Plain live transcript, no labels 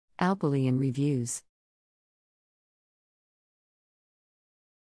Alpilean Reviews.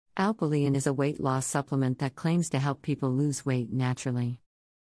 Alpilean is a weight loss supplement that claims to help people lose weight naturally.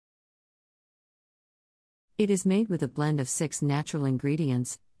 It is made with a blend of 6 natural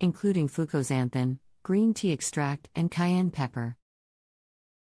ingredients, including fucoxanthin, green tea extract, and cayenne pepper.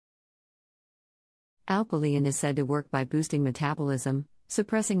 Alpilean is said to work by boosting metabolism,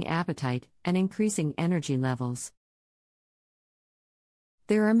 suppressing appetite, and increasing energy levels.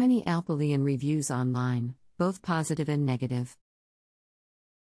 There are many Alpilean reviews online, both positive and negative.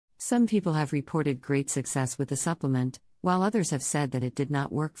 Some people have reported great success with the supplement, while others have said that it did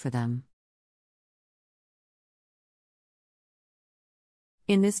not work for them.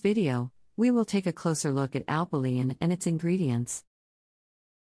 In this video, we will take a closer look at Alpilean and its ingredients.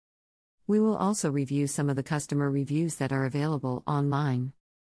 We will also review some of the customer reviews that are available online.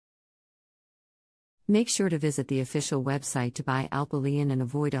 Make sure to visit the official website to buy Alpilean and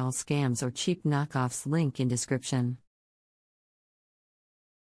avoid all scams or cheap knockoffs. Link in description.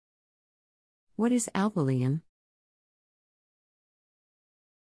 What is Alpilean?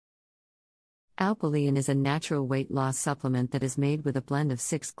 Alpilean is a natural weight loss supplement that is made with a blend of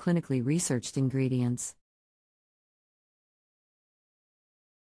 6 clinically researched ingredients.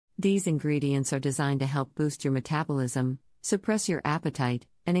 These ingredients are designed to help boost your metabolism, suppress your appetite,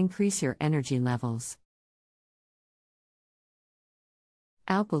 and increase your energy levels.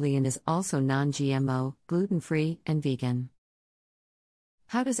 Alpilean is also non-GMO, gluten-free, and vegan.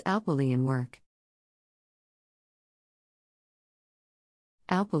 How does Alpilean work?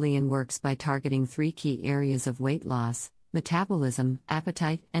 Alpilean works by targeting 3 key areas of weight loss: metabolism,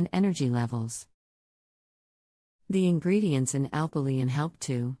 appetite, and energy levels. The ingredients in Alpilean help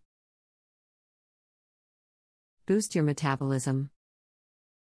to boost your metabolism.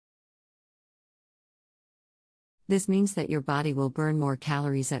 This means that your body will burn more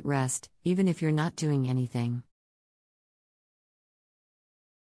calories at rest, even if you're not doing anything.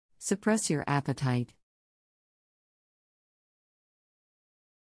 Suppress your appetite.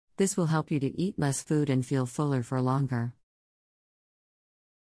 This will help you to eat less food and feel fuller for longer.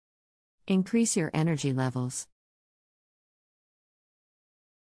 Increase your energy levels.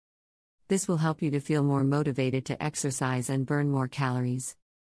 This will help you to feel more motivated to exercise and burn more calories.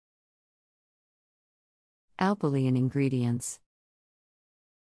 Alpilean Ingredients.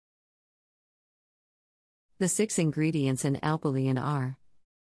 The 6 ingredients in Alpilean are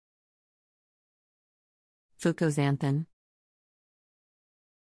fucoxanthin.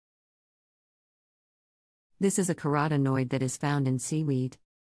 This is a carotenoid that is found in seaweed.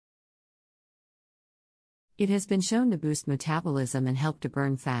 It has been shown to boost metabolism and help to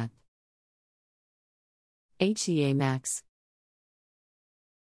burn fat. HCA Max.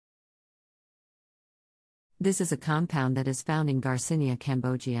 This is a compound that is found in Garcinia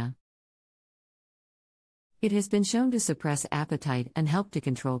cambogia. It has been shown to suppress appetite and help to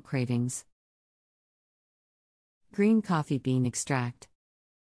control cravings. Green coffee bean extract.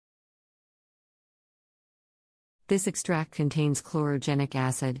 This extract contains chlorogenic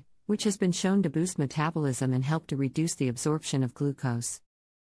acid, which has been shown to boost metabolism and help to reduce the absorption of glucose.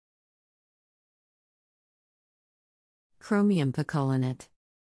 Chromium picolinate.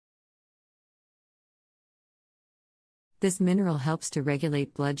 This mineral helps to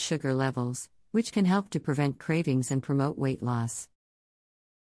regulate blood sugar levels, which can help to prevent cravings and promote weight loss.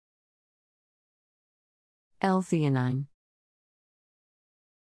 L-theanine.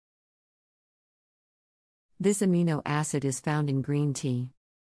 This amino acid is found in green tea.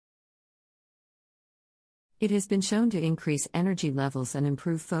 It has been shown to increase energy levels and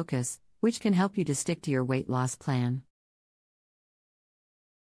improve focus, which can help you to stick to your weight loss plan.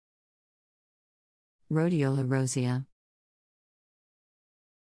 Rhodiola rosea.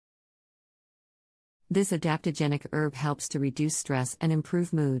 This adaptogenic herb helps to reduce stress and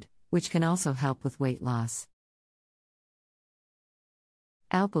improve mood, which can also help with weight loss.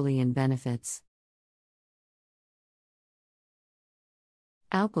 Alpilean Benefits.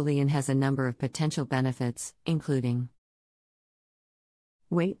 Alpilean has a number of potential benefits, including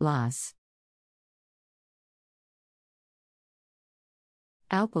weight loss.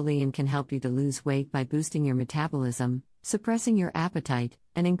 Alpilean can help you to lose weight by boosting your metabolism, suppressing your appetite,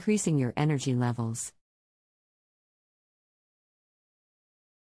 and increasing your energy levels.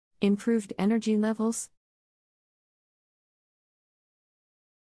 Improved energy levels.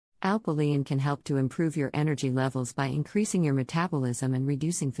 Alpilean can help to improve your energy levels by increasing your metabolism and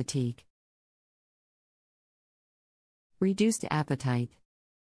reducing fatigue. Reduced appetite.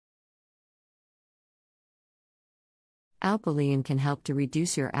 Alpilean can help to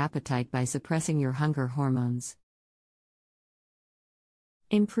reduce your appetite by suppressing your hunger hormones.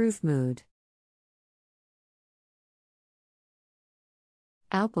 Improve mood.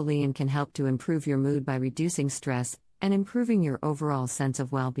 Alpilean can help to improve your mood by reducing stress and improving your overall sense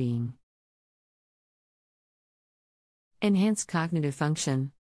of well-being. Enhance cognitive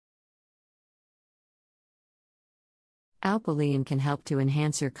function. Alpilean can help to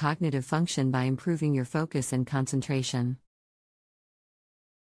enhance your cognitive function by improving your focus and concentration.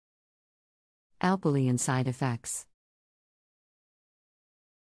 Alpilean side effects.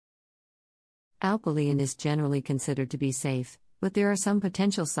 Alpilean is generally considered to be safe, but there are some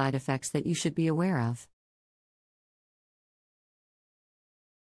potential side effects that you should be aware of.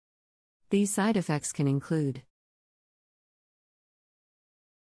 These side effects can include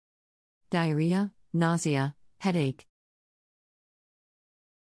diarrhea, nausea, headache.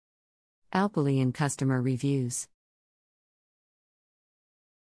 Alpilean customer reviews.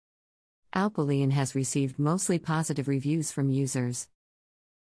 Alpilean has received mostly positive reviews from users.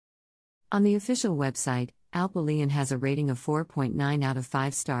 On the official website, Alpilean has a rating of 4.9 out of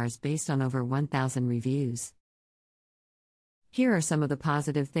 5 stars based on over 1,000 reviews. Here are some of the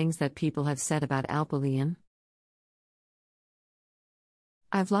positive things that people have said about Alpilean.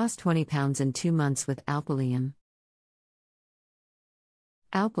 I've lost 20 pounds in 2 months with Alpilean.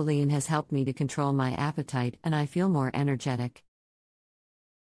 Alpilean has helped me to control my appetite and I feel more energetic.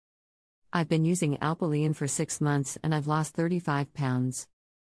 I've been using Alpilean for 6 months and I've lost 35 pounds.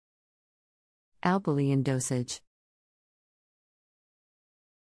 Alpilean Dosage.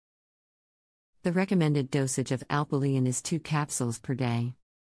 The recommended dosage of Alpilean is 2 capsules per day.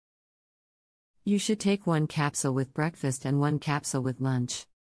 You should take 1 capsule with breakfast and 1 capsule with lunch.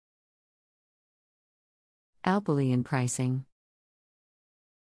 Alpilean Pricing.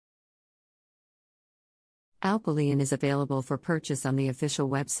 Alpilean is available for purchase on the official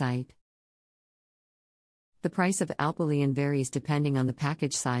website. The price of Alpilean varies depending on the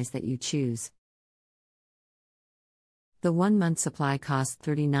package size that you choose. The 1-month supply costs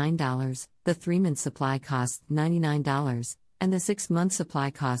 $39, the 3-month supply costs $99, and the 6-month supply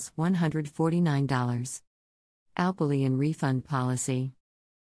costs $149. Alpilean Refund Policy.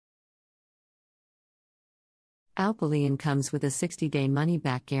 Alpilean comes with a 60-day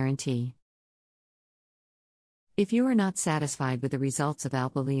money-back guarantee. If you are not satisfied with the results of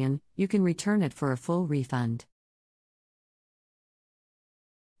Alpilean, you can return it for a full refund.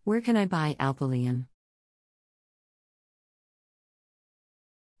 Where can I buy Alpilean?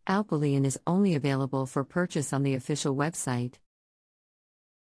 Alpilean is only available for purchase on the official website.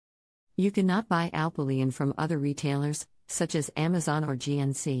 You cannot buy Alpilean from other retailers, such as Amazon or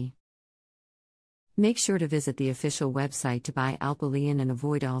GNC. Make sure to visit the official website to buy Alpilean and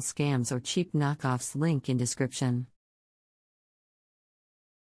avoid all scams or cheap knockoffs. Link in description.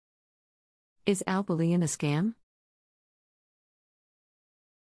 Is Alpilean a scam?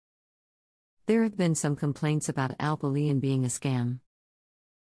 There have been some complaints about Alpilean being a scam.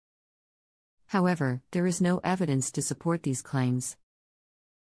 However, there is no evidence to support these claims.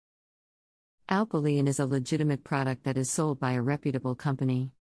 Alpilean is a legitimate product that is sold by a reputable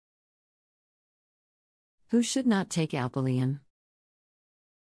company. Who should not take Alpilean?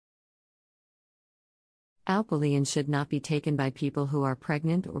 Alpilean should not be taken by people who are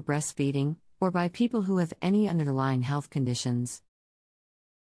pregnant or breastfeeding, or by people who have any underlying health conditions.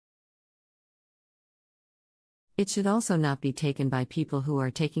 It should also not be taken by people who are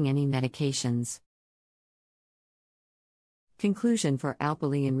taking any medications. Conclusion for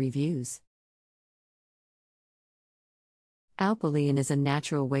Alpilean Reviews. Alpilean is a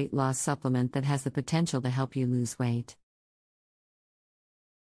natural weight loss supplement that has the potential to help you lose weight.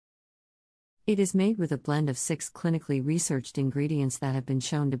 It is made with a blend of 6 clinically researched ingredients that have been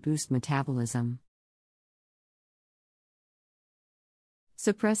shown to boost metabolism,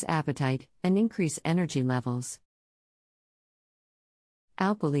 suppress appetite, and increase energy levels.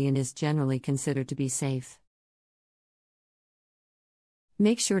 Alpilean is generally considered to be safe.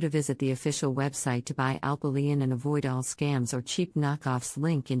 Make sure to visit the official website to buy Alpilean and avoid all scams or cheap knockoffs.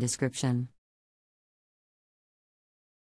 Link in description.